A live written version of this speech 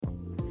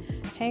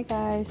Hey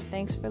guys,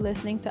 thanks for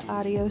listening to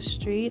Audio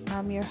Street.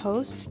 I'm your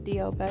host,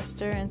 D.O.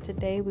 Bester, and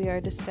today we are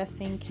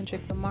discussing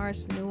Kendrick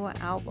Lamar's new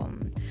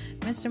album,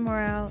 Mr.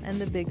 Morale and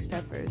the Big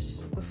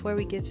Steppers. Before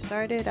we get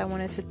started, I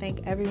wanted to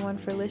thank everyone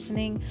for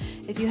listening.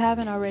 If you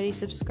haven't already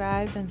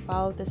subscribed and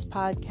followed this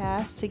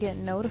podcast to get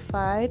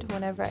notified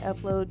whenever I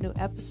upload new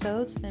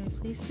episodes, then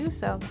please do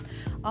so.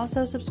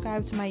 Also,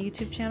 subscribe to my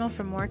YouTube channel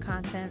for more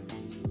content.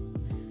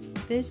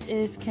 This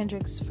is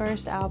Kendrick's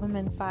first album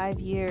in 5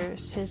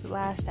 years, his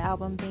last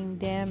album being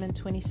Damn in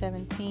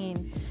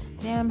 2017.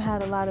 Damn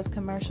had a lot of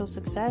commercial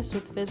success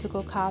with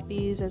physical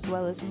copies as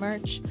well as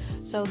merch,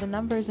 so the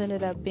numbers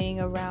ended up being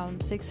around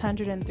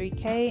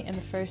 603K in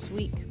the first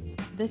week.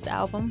 This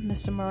album,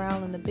 Mr.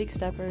 Morale and the Big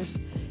Steppers,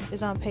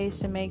 is on pace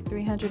to make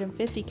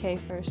 350K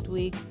first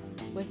week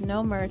with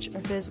no merch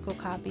or physical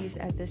copies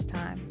at this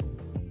time.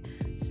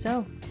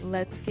 So,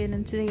 let's get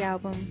into the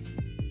album.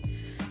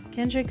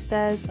 Kendrick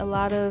says a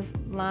lot of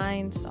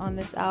lines on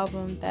this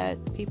album that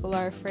people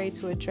are afraid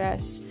to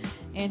address,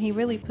 and he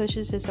really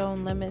pushes his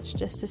own limits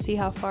just to see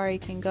how far he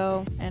can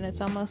go, and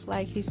it's almost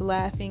like he's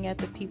laughing at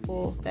the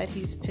people that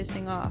he's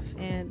pissing off,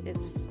 and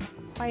it's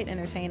quite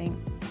entertaining.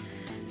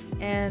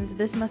 And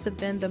this must have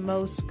been the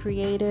most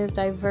creative,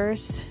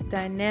 diverse,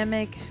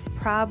 dynamic,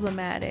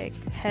 problematic,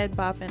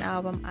 head-bopping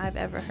album I've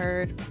ever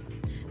heard.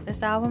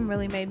 This album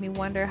really made me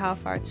wonder how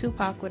far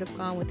Tupac would have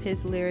gone with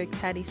his lyrics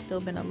had he still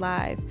been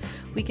alive.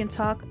 We can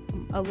talk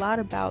a lot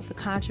about the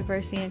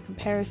controversy and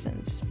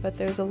comparisons, but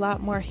there's a lot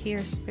more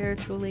here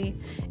spiritually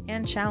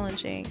and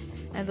challenging,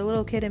 and the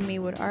little kid in me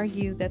would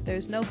argue that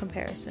there's no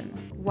comparison.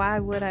 Why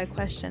would I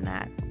question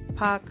that?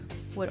 Pac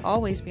would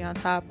always be on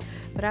top,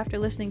 but after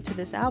listening to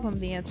this album,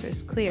 the answer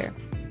is clear.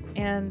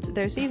 And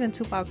there's even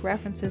Tupac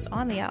references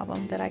on the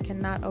album that I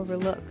cannot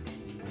overlook.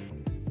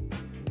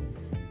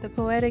 The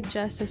Poetic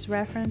Justice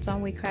reference on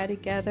We Cry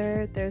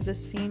Together, there's a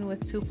scene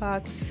with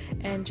Tupac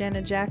and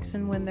Janet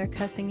Jackson when they're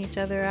cussing each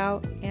other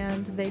out,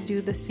 and they do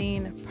the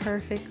scene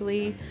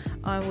perfectly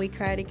on We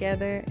Cry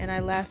Together, and I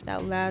laughed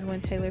out loud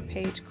when Taylor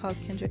Page called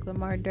Kendrick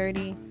Lamar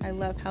dirty. I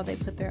love how they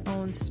put their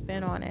own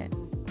spin on it.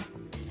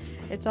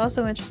 It's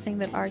also interesting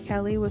that R.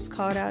 Kelly was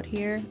called out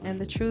here,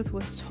 and the truth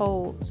was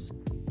told.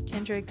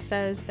 Kendrick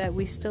says that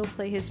we still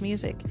play his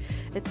music.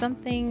 It's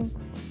something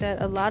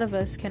that a lot of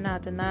us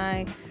cannot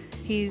deny.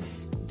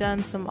 He's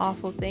done some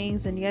awful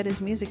things, and yet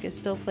his music is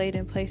still played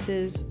in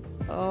places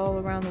all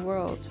around the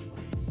world.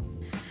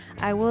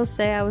 I will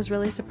say I was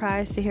really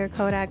surprised to hear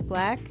Kodak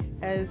Black,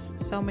 as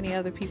so many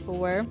other people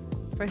were.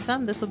 For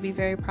some, this will be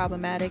very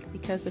problematic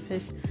because of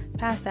his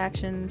past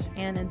actions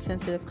and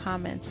insensitive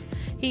comments.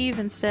 He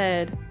even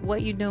said,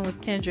 "What you doing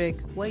with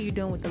Kendrick? What you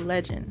doing with the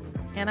legend?"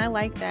 And I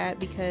like that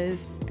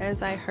because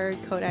as I heard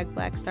Kodak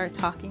Black start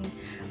talking,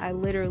 I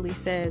literally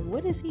said,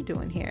 "What is he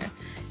doing here?"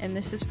 And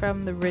this is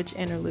from the Rich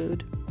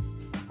interlude.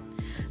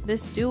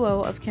 This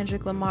duo of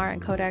Kendrick Lamar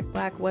and Kodak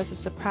Black was a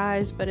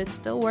surprise, but it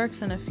still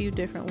works in a few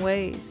different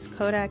ways.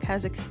 Kodak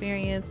has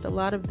experienced a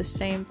lot of the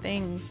same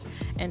things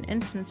and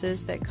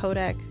instances that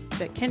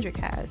Kendrick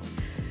has.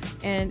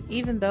 And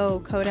even though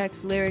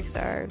Kodak's lyrics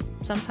are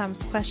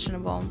sometimes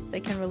questionable, they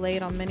can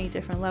relate on many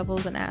different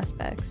levels and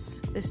aspects.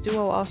 This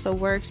duo also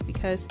works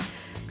because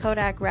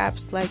Kodak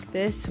raps like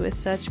this with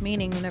such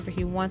meaning whenever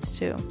he wants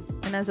to.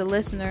 And as a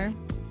listener,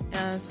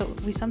 so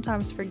we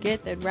sometimes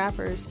forget that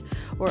rappers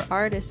or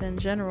artists in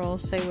general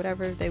say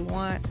whatever they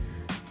want.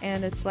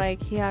 And it's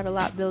like he had a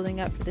lot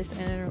building up for this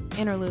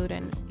interlude,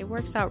 and it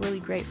works out really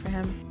great for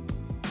him.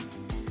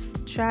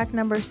 Track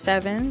number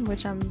 7,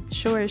 which I'm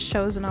sure is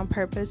chosen on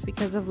purpose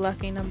because of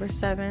lucky number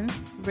 7,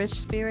 Rich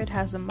Spirit,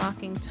 has a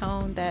mocking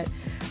tone that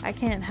I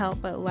can't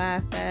help but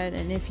laugh at,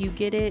 and if you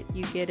get it,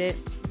 you get it.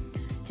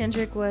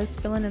 Kendrick was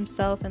feeling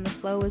himself and the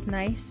flow was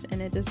nice,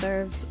 and it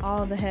deserves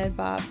all the head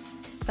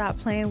bops. "Stop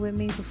playing with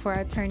me before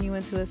I turn you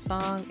into a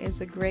song" is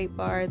a great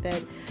bar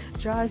that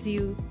draws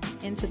you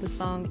into the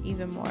song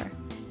even more.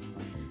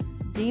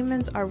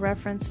 Demons are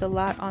referenced a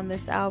lot on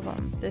this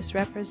album. This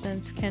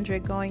represents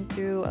Kendrick going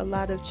through a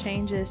lot of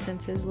changes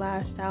since his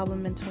last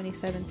album in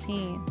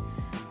 2017.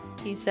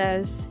 He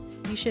says,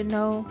 "You should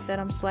know that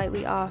I'm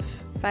slightly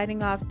off,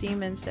 fighting off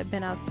demons that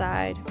been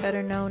outside,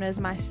 better known as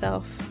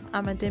myself.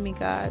 I'm a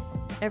demigod.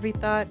 Every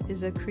thought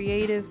is a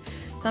creative.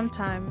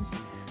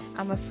 Sometimes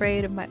I'm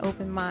afraid of my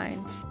open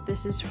mind."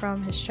 This is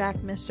from his track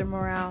Mr.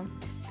 Morale.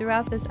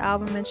 Throughout this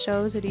album, it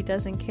shows that he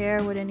doesn't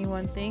care what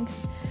anyone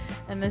thinks,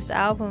 and this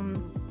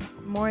album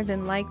more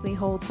than likely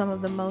holds some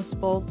of the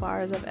most bold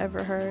bars I've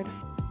ever heard.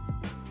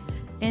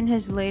 In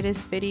his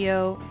latest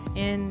video,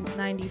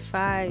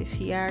 N95,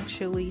 he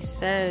actually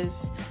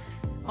says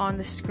on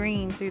the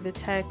screen through the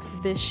text,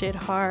 "This shit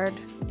hard."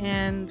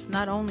 And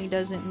not only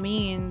does it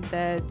mean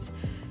that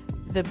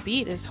the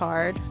beat is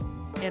hard,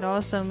 it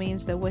also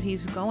means that what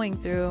he's going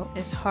through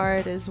is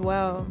hard as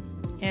well.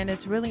 And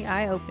it's really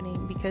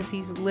eye-opening because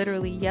he's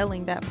literally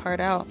yelling that part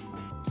out.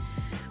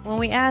 When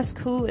we ask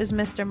who is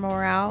Mr.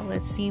 Morale,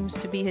 it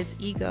seems to be his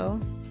ego.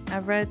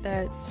 I've read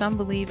that some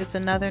believe it's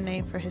another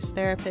name for his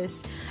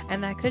therapist,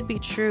 and that could be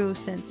true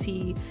since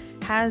he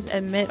has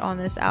admit on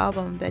this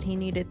album that he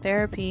needed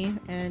therapy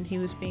and he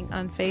was being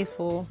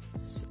unfaithful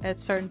at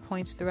certain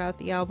points throughout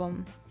the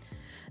album.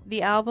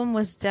 The album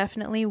was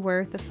definitely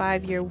worth the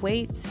 5-year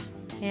wait,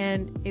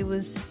 and it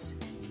was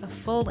a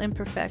full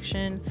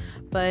imperfection,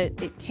 but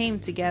it came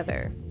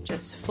together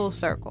just full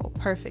circle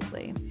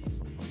perfectly.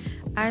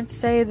 I'd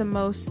say the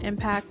most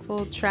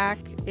impactful track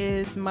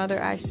is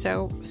Mother I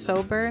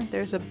Sober.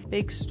 There's a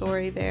big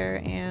story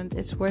there, and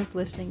it's worth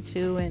listening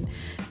to and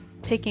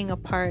picking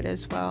apart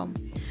as well.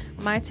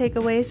 My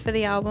takeaways for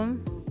the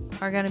album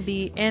are going to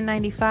be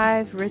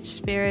N95, Rich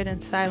Spirit,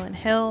 and Silent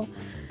Hill.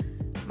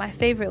 My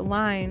favorite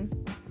line,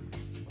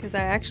 because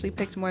I actually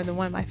picked more than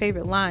one, my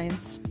favorite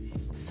lines: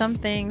 some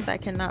things I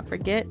cannot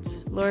forget.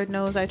 Lord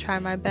knows I try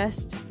my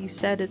best. You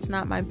said it's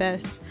not my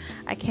best.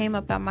 I came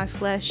up out my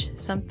flesh.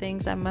 Some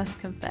things I must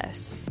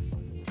confess.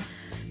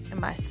 And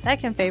my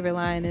second favorite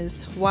line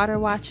is water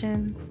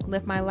watching,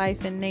 live my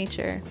life in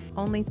nature.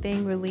 Only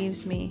thing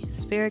relieves me.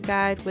 Spirit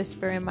guide,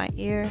 whisper in my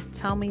ear.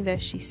 Tell me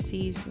that she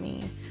sees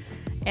me.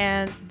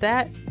 And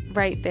that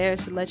right there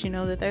should let you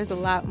know that there's a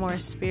lot more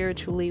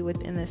spiritually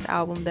within this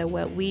album than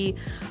what we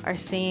are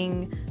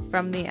seeing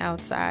from the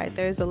outside.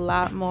 There's a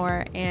lot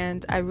more,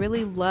 and I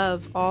really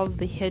love all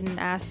the hidden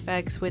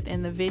aspects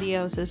within the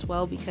videos as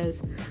well,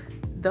 because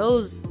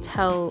those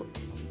tell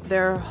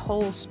their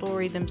whole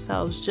story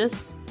themselves.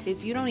 Just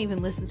if you don't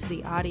even listen to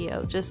the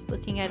audio, just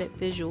looking at it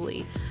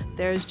visually,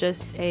 there's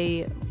just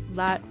a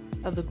lot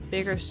of the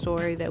bigger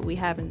story that we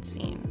haven't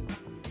seen.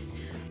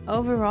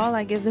 Overall,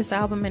 I give this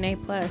album an A+.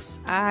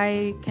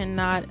 I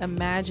cannot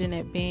imagine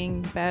it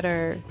being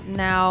better.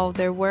 Now,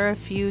 there were a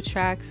few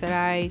tracks that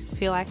I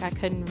feel like I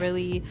couldn't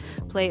really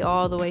play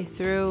all the way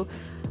through,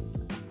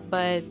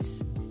 but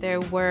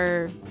there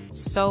were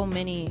so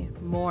many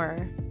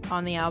more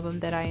on the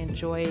album that I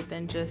enjoyed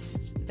than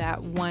just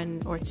that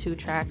 1 or 2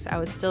 tracks. I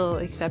would still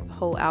accept the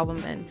whole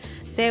album and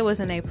say it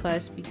was an A+,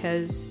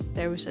 because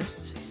there was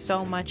just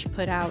so much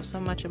put out, so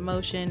much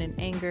emotion and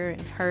anger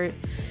and hurt,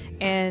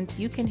 and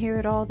you can hear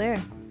it all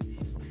there.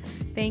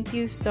 Thank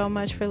you so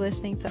much for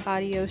listening to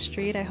Audio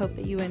Street. I hope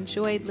that you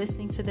enjoyed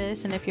listening to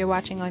this, and if you're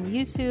watching on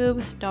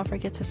YouTube, don't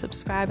forget to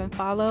subscribe and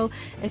follow.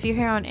 If you're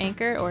here on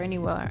Anchor or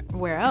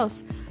anywhere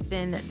else,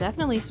 then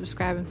definitely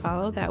subscribe and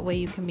follow. That way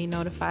you can be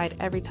notified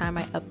every time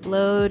I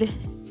upload.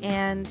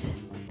 And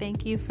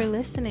thank you for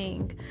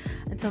listening.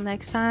 Until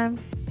next time,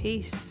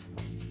 peace.